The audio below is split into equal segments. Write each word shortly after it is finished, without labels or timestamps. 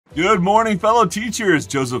Good morning, fellow teachers.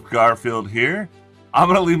 Joseph Garfield here. I'm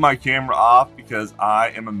going to leave my camera off because I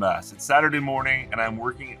am a mess. It's Saturday morning and I'm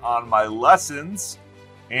working on my lessons.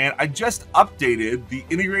 And I just updated the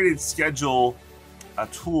integrated schedule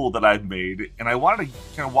tool that I've made. And I wanted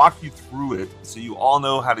to kind of walk you through it so you all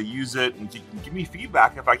know how to use it and give me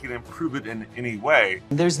feedback if I can improve it in any way.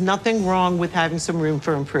 There's nothing wrong with having some room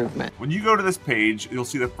for improvement. When you go to this page, you'll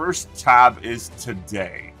see the first tab is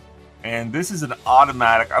today. And this is an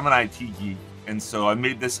automatic, I'm an IT geek, and so I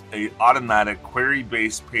made this an automatic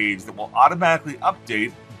query-based page that will automatically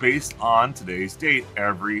update based on today's date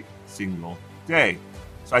every single day.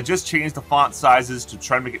 So I just changed the font sizes to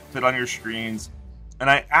try to make it fit on your screens, and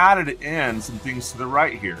I added in some things to the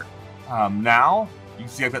right here. Now, you can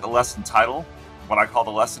see I've got the lesson title, what I call the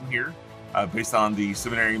lesson here, based on the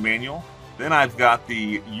seminary manual. Then I've got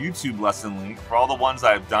the YouTube lesson link for all the ones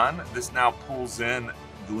I've done. This now pulls in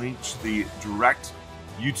the link to the direct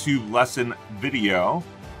YouTube lesson video,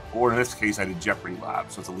 or in this case, I did Jeopardy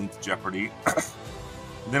Lab, so it's a link to Jeopardy.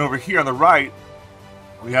 And then over here on the right,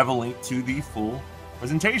 we have a link to the full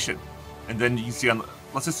presentation. And then you can see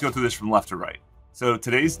let's just go through this from left to right. So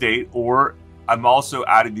today's date, or I'm also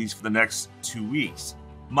adding these for the next 2 weeks.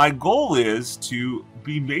 My goal is to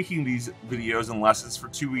be making these videos and lessons for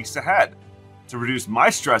 2 weeks ahead to reduce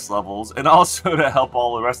my stress levels and also to help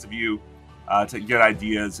all the rest of you to get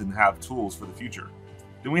ideas and have tools for the future.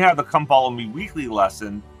 Then we have the Come Follow Me weekly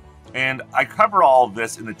lesson, and I cover all of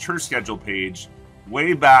this in the church schedule page.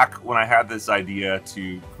 Way back when I had this idea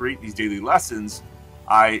to create these daily lessons,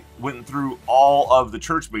 I went through all of the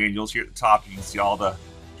church manuals. Here at the top, you can see all the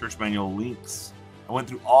church manual links. I went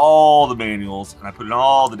through all the manuals, and I put in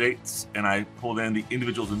all the dates, and I pulled in the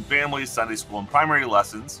individuals and families, Sunday school and primary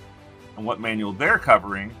lessons, and what manual they're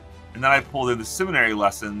covering. And then I pulled in the seminary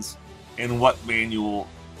lessons and what manual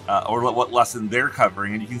or what lesson they're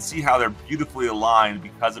covering. And you can see how they're beautifully aligned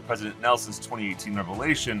because of President Nelson's 2018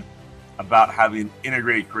 revelation about having an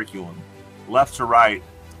integrated curriculum. Left to right,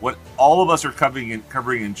 what all of us are covering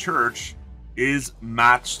in church is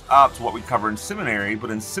matched up to what we cover in seminary,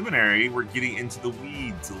 but in seminary, we're getting into the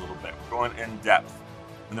weeds a little bit. We're going in depth.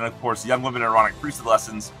 And then, of course, Young Women Aaronic Priesthood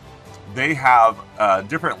lessons, they have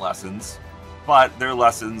different lessons, but their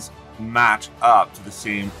lessons match up to the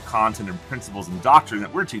same content and principles and doctrine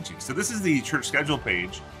that we're teaching. So this is the church schedule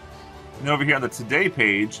page. And over here on the today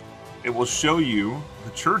page, it will show you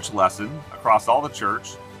the church lesson across all the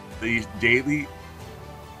church, the daily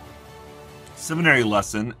seminary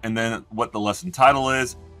lesson, and then what the lesson title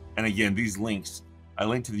is. And again, these links, I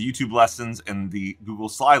link to the YouTube lessons and the Google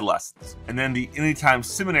slide lessons. And then the Anytime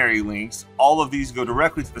Seminary links, all of these go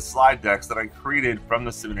directly to the slide decks that I created from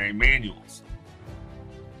the seminary manuals.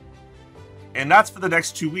 And that's for the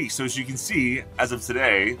next 2 weeks. So as you can see, as of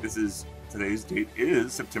today, today's date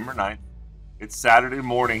is September 9th. It's Saturday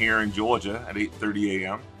morning here in Georgia at 8:30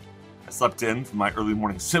 a.m. I slept in for my early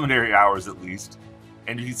morning seminary hours at least.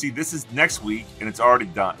 And you can see this is next week and it's already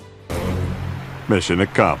done. Mission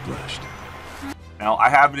accomplished. Now, I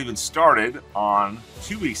haven't even started on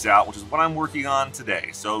 2 weeks out, which is what I'm working on today.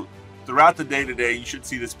 So throughout the day today, you should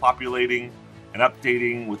see this populating and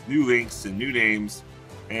updating with new links and new names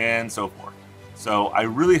and so forth. So I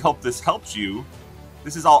really hope this helps you.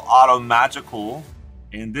 This is all auto-magical,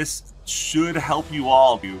 and this should help you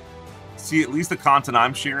all to see at least the content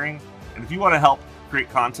I'm sharing. And if you want to help create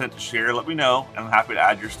content to share, let me know, and I'm happy to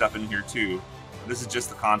add your stuff in here too. This is just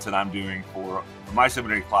the content I'm doing for my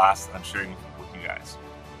seminary class that I'm sharing with you guys.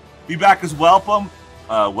 Feedback is welcome.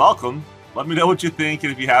 Welcome. Let me know what you think,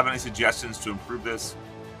 and if you have any suggestions to improve this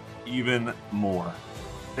even more.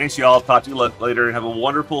 Thanks, y'all. Talk to you later, and have a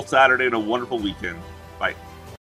wonderful Saturday and a wonderful weekend. Bye.